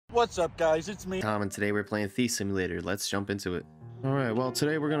What's up, guys? It's me, Tom, and today we're playing Thief Simulator. Let's jump into it. Alright, well,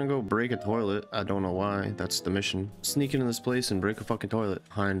 today we're gonna go break a toilet. I don't know why. That's the mission. Sneak into this place and break a fucking toilet.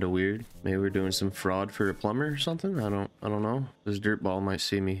 Kinda weird. Maybe we're doing some fraud for a plumber or something? I don't know. This dirtball might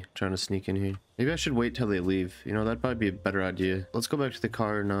see me trying to sneak in here. Maybe I should wait till they leave. You know, that'd probably be a better idea. Let's go back to the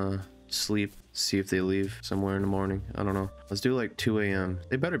car and sleep. See if they leave somewhere in the morning. I don't know. Let's do like 2 a.m.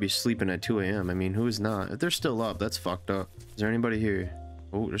 They better be sleeping at 2 a.m. I mean, who is not? If they're still up, that's fucked up. Is there anybody here?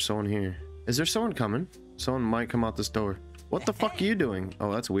 Oh, there's someone here. Is there someone coming? Someone might come out this door. What the fuck are you doing? Oh,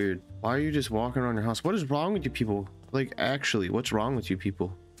 that's weird. Why are you just walking around your house? What is wrong with you people? Like, actually, what's wrong with you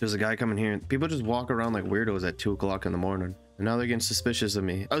people? There's a guy coming here. People just walk around like weirdos at 2 o'clock in the morning. And now they're getting suspicious of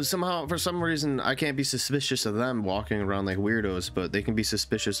me. Oh, somehow, for some reason, I can't be suspicious of them walking around like weirdos, but they can be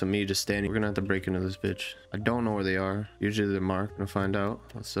suspicious of me just standing. We're gonna have to break into this bitch. I don't know where they are. Usually they're marked. Gonna find out.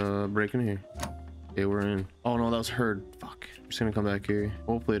 Let's break in here. Okay, we're in. Oh no, that was heard. Fuck. I'm just gonna come back here.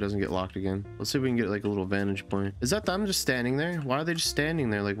 Hopefully it doesn't get locked again. Let's see if we can get like a little vantage point. Is that them just standing there? Why are they just standing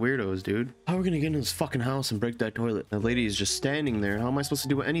there like weirdos, dude? How are we gonna get into this fucking house and break that toilet? That lady is just standing there. How am I supposed to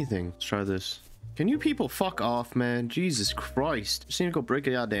do anything? Let's try this. Can you people fuck off, man? Jesus Christ. Just need to go break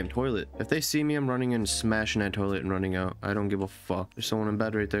a goddamn toilet. If they see me, I'm running in, smashing that toilet and running out. I don't give a fuck. There's someone in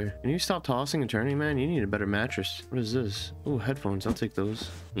bed right there. Can you stop tossing and turning, man? You need a better mattress. What is this? Oh, headphones. I'll take those.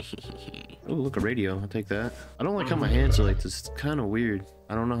 Oh, look, a radio. I'll take that. I don't like how my hands are like this. It's kind of weird.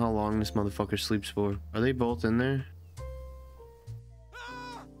 I don't know how long this motherfucker sleeps for. Are they both in there?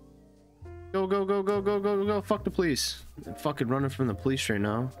 Go, go, go, go, go, go, go. Fuck the police. I'm fucking running from the police right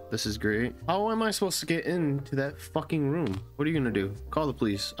now. This is great. How am I supposed to get into that fucking room? What are you gonna do? Call the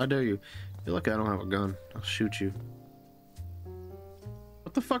police. I dare you. You're lucky I don't have a gun. I'll shoot you.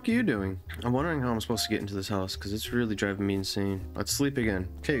 What the fuck are you doing? I'm wondering how I'm supposed to get into this house because it's really driving me insane. Let's sleep again.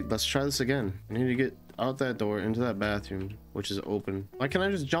 Okay, let's try this again. I need to get out that door into that bathroom, which is open. Why can't I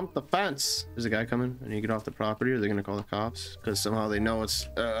just jump the fence? There's a guy coming. I need to get off the property or they're gonna call the cops because somehow they know it's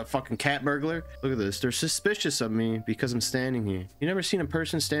a fucking cat burglar. Look at this. They're suspicious of me because I'm standing here. You never seen a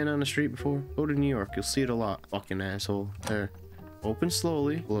person stand on the street before? Go to New York. You'll see it a lot. Fucking asshole. There. Open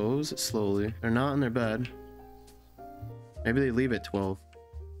slowly. Close slowly. They're not in their bed. Maybe they leave at 12.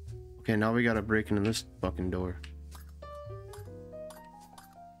 Okay, now we gotta break into this fucking door.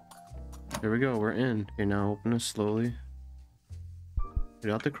 There we go, we're in. Okay, now open this slowly.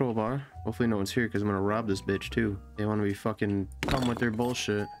 Get out the crowbar. Hopefully no one's here because I'm gonna rob this bitch too. They want to be fucking come with their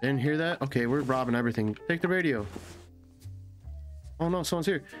bullshit. Didn't hear that? Okay, we're robbing everything. Take the radio. Oh no, someone's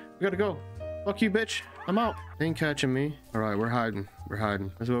here. We gotta go. Fuck you, bitch. I'm out. They ain't catching me. Alright, we're hiding. We're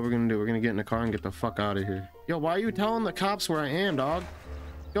hiding. That's what we're gonna do. We're gonna get in the car and get the fuck out of here. Yo, why are you telling the cops where I am, dog?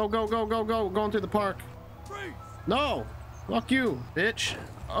 Go, go, go, go, go. Going through the park. No! Fuck you, bitch.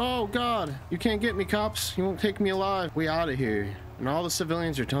 Oh god, you can't get me, cops. You won't take me alive. We out of here. And all the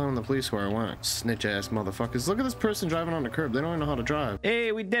civilians are telling the police where I went. Snitch ass motherfuckers. Look at this person driving on the curb. They don't even know how to drive.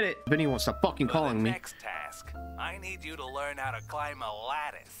 Hey, we did it. Vinny won't stop fucking calling me. Next task, I need you to learn how to climb a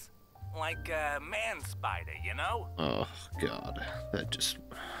lattice. Like a man spider, you know? Oh god, that just...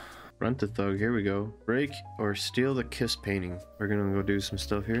 Rent the thug. Here we go. Break or steal the kiss painting. We're gonna go do some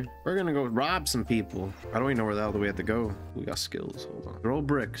stuff here. We're gonna go rob some people. I don't even know where the hell we have to go. We got skills. Hold on. Throw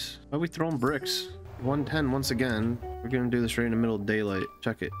bricks. Why are we throwing bricks? 110 once again. We're gonna do this right in the middle of daylight.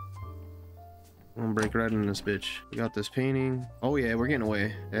 Check it. I'm gonna break right in this bitch. We got this painting. Oh yeah, we're getting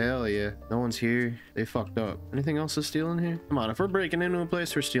away. Hell yeah. No one's here. They fucked up. Anything else to steal in here? Come on, if we're breaking into a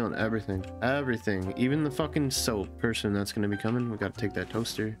place, we're stealing everything. Everything. Even the fucking soap person that's gonna be coming. We gotta take that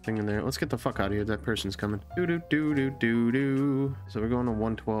toaster thing in there. Let's get the fuck out of here. That person's coming. Do do do do do do. So we're going to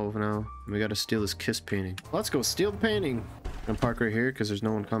 112 now. We gotta steal this kiss painting. Let's go steal the painting. I'm gonna park right here because there's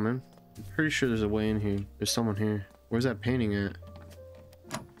no one coming. I'm pretty sure there's a way in here. There's someone here. Where's that painting at?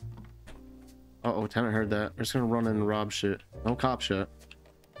 Uh-oh, tenant heard that. We're just gonna run in and rob shit. No cop shit.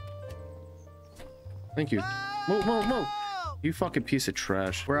 Thank you. Move, move, move! You fucking piece of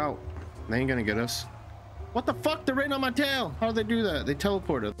trash. We're out. They ain't gonna get us. What the fuck? They're right on my tail! How did they do that? They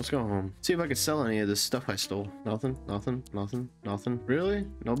teleported. Let's go home. See if I can sell any of this stuff I stole. Nothing, nothing, nothing, nothing. Really?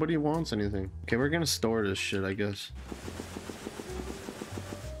 Nobody wants anything. Okay, we're gonna store this shit, I guess.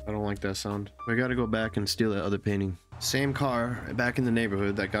 I don't like that sound. We gotta go back and steal that other painting. Same car back in the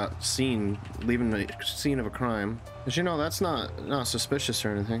neighborhood that got seen leaving the scene of a crime. Because you know, that's not suspicious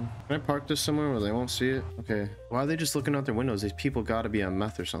or anything. Can I park this somewhere where they won't see it? Okay. Why are they just looking out their windows? These people gotta be on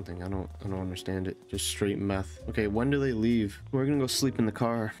meth or something. I don't understand it. Just straight meth. Okay, when do they leave? We're gonna go sleep in the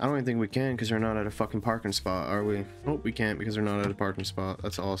car. I don't even think we can because they're not at a fucking parking spot, are we? Nope, we can't because they're not at a parking spot.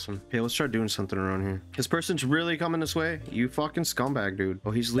 That's awesome. Okay, let's start doing something around here. This person's really coming this way? You fucking scumbag, dude.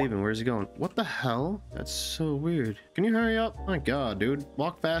 Oh, he's leaving. Where's he going? What the hell? That's so weird. Can you hurry up? My god, dude.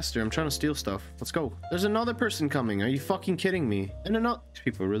 Walk faster. I'm trying to steal stuff. Let's go. There's another person coming. Are you fucking kidding me? And another. These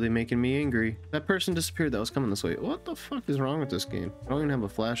people are really making me angry. That person disappeared that was coming this way. What the fuck is wrong with this game? I don't even have a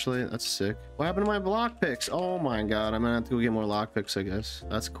flashlight. That's sick. What happened to my lockpicks? Oh my god. I'm gonna have to go get more lockpicks, I guess.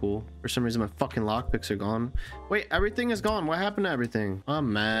 That's cool. For some reason, my fucking lockpicks are gone. Wait, everything is gone. What happened to everything?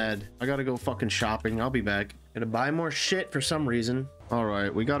 I'm mad. I gotta go fucking shopping. I'll be back. Gotta buy more shit for some reason. All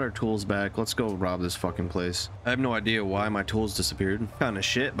right, we got our tools back. Let's go rob this fucking place. I have no idea why my tools disappeared. Kind of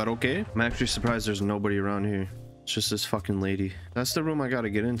shit, but okay. I'm actually surprised there's nobody around here. It's just this fucking lady. That's the room I gotta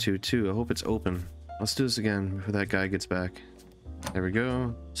get into too. I hope it's open. Let's do this again before that guy gets back. There we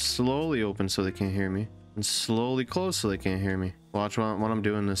go. Slowly open so they can't hear me. And slowly close so they can't hear me. Watch while I'm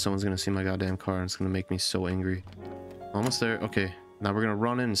doing this, someone's gonna see my goddamn car and it's gonna make me so angry. Almost there. Okay. Now we're gonna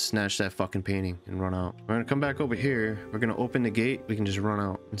run in and snatch that fucking painting and run out. We're gonna come back over here. We're gonna open the gate. We can just run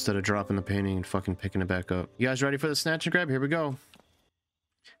out instead of dropping the painting and fucking picking it back up. You guys ready for the snatch and grab? Here we go.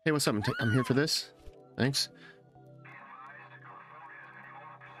 Hey, what's up? I'm here for this. Thanks.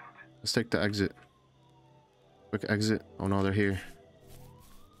 Let's take the exit. Quick exit. Oh no, they're here.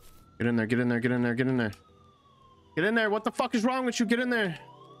 Get in there, get in there, get in there, get in there. Get in there. What the fuck is wrong with you? Get in there.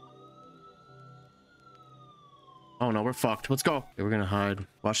 Oh no, we're fucked. Let's go. Okay, we're gonna hide.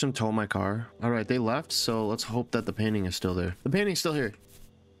 Watch them tow my car. All right, they left, so let's hope that the painting is still there. The painting's still here.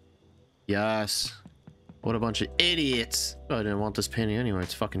 Yes. What a bunch of idiots. Oh, I didn't want this painting anyway.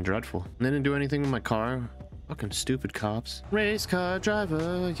 It's fucking dreadful. And they didn't do anything with my car. Fucking stupid cops. Race car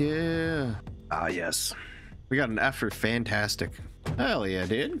driver, yeah. Ah, yes. We got an F for fantastic. Hell yeah,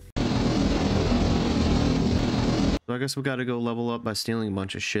 dude. So I guess we gotta go level up by stealing a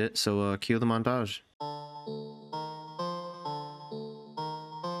bunch of shit. So cue the montage.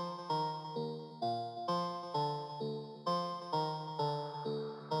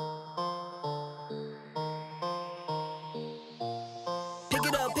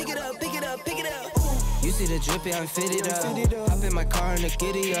 You see the drippy, I'm fitted up. Hop in my car and the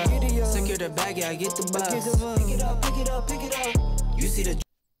giddy up. Secure the bag, yeah, I get the bus. Pick it up, pick it up, pick it up. You see the.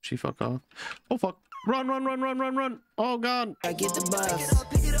 She fuck off. Oh fuck. Run, run, run, run, run, run. Oh god. I get the bus. Pick it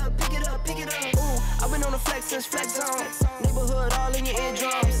up, pick it up, pick it up, pick it up. Ooh, I've been on the flex since flex zone. Neighborhood all in your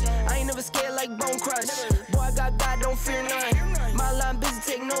eardrums. I ain't never scared like Bone Crush. Boy, I got God, don't fear none. My line busy,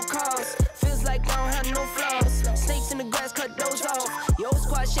 take no calls. Feels like I don't have no flaws. Snakes in the grass, cut those off. Yo,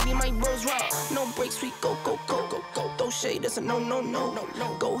 squad shady, my bros raw. No breaks, we go, go, go, go, go. Throw shade, that's a no, no, no, no,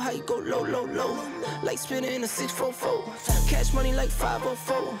 no. Go high, go low, low, low. Like spinning in a 644. Cash money like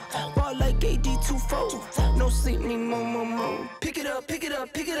 504. Ball like AD24. No sleep, need more, more, more. Pick it up, pick it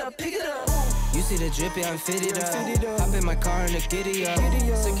up, pick it up, pick it up. You see the drippy, I'm fitted up. Hop in my car and the giddy up.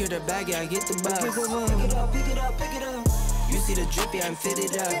 Secure the bag, yeah, I get the bus. Pick it up, pick it up, pick it up. You see the drippy, I'm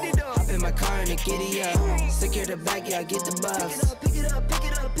fitted up. Hop in my car and the giddy up. Secure the bag, yeah, I get the bus. Pick it up, pick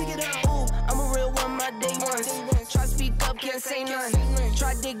it up, pick it up. Ooh, I'm a real one, my day ones. Try speak up, can't say none.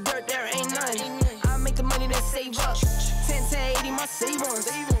 Try dig dirt, there ain't none. I make the money that save up. 10 to 80, my savings.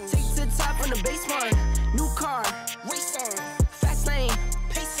 Take to the top on the basement. New car, race on. Fast lane,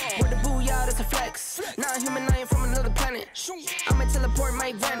 pace on. With the booyah, that's a flex. Not human, I ain't from another planet. I'ma teleport,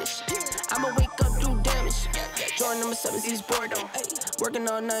 might vanish. I'ma wake up, do damage. Drawing number 7, East Bordeaux. Working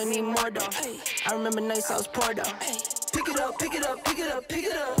all night, need more though. I remember nights I was poor though. Pick it up, pick it up, pick it up, pick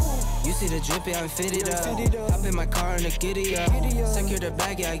it up. You see the drippy, I'm fitted up. Hop in my car and the giddy up. Secure the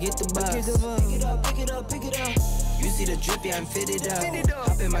bag, yeah, I get the bus. Pick it up, pick it up, pick it up. You see the drippy, I'm fitted up.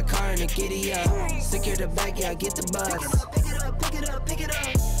 Hop in my car and the giddy up. Secure the bag, yeah, I get the bus. Pick it up, pick it up, pick it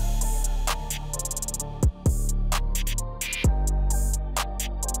up.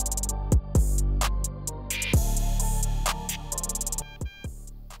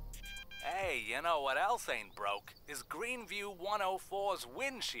 Hey, you know what else ain't broke? Is Greenview 104's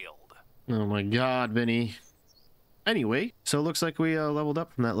windshield. Oh my god, Vinny. Anyway, so it looks like we leveled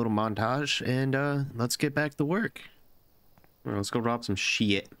up from that little montage, and let's get back to work. All right, let's go rob some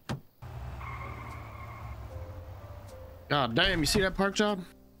shit. God damn, you see that park job?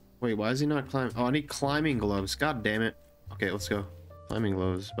 Wait, why is he not climbing? Oh, I need climbing gloves. God damn it. Okay, let's go. Climbing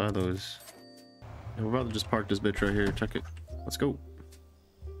gloves, buy those. And we're about to just park this bitch right here. Check it. Let's go.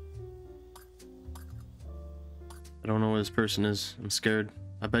 I don't know where this person is. I'm scared.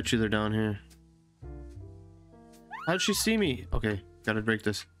 I bet you they're down here. How'd she see me? Okay, gotta break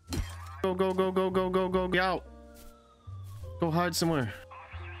this. Go, go, go, go, go, go, go, get out. Go hide somewhere.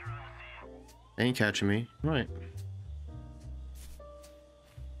 They ain't catching me. Right.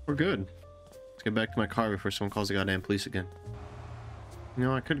 We're good. Let's get back to my car before someone calls the goddamn police again. You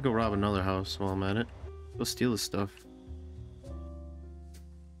know, I could go rob another house while I'm at it. Go steal this stuff.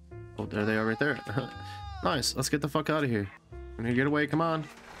 Oh, there they are right there. Nice. Let's get the fuck out of here. We're gonna get away. Come on.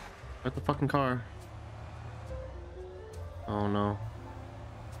 Get the fucking car. Oh no.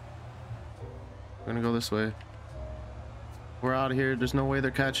 We're gonna go this way. We're out of here. There's no way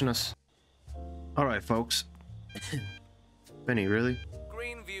they're catching us. Alright, folks. Benny, really?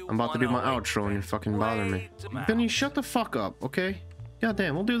 I'm about to do my outro and you're fucking bothering me. Benny, shut the fuck up, okay?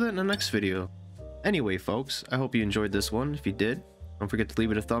 Goddamn, we'll do that in the next video. Anyway, folks, I hope you enjoyed this one. If you did, don't forget to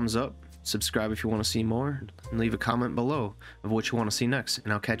leave it a thumbs up. Subscribe if you want to see more. And leave a comment below of what you want to see next.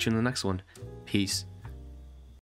 And I'll catch you in the next one. Peace.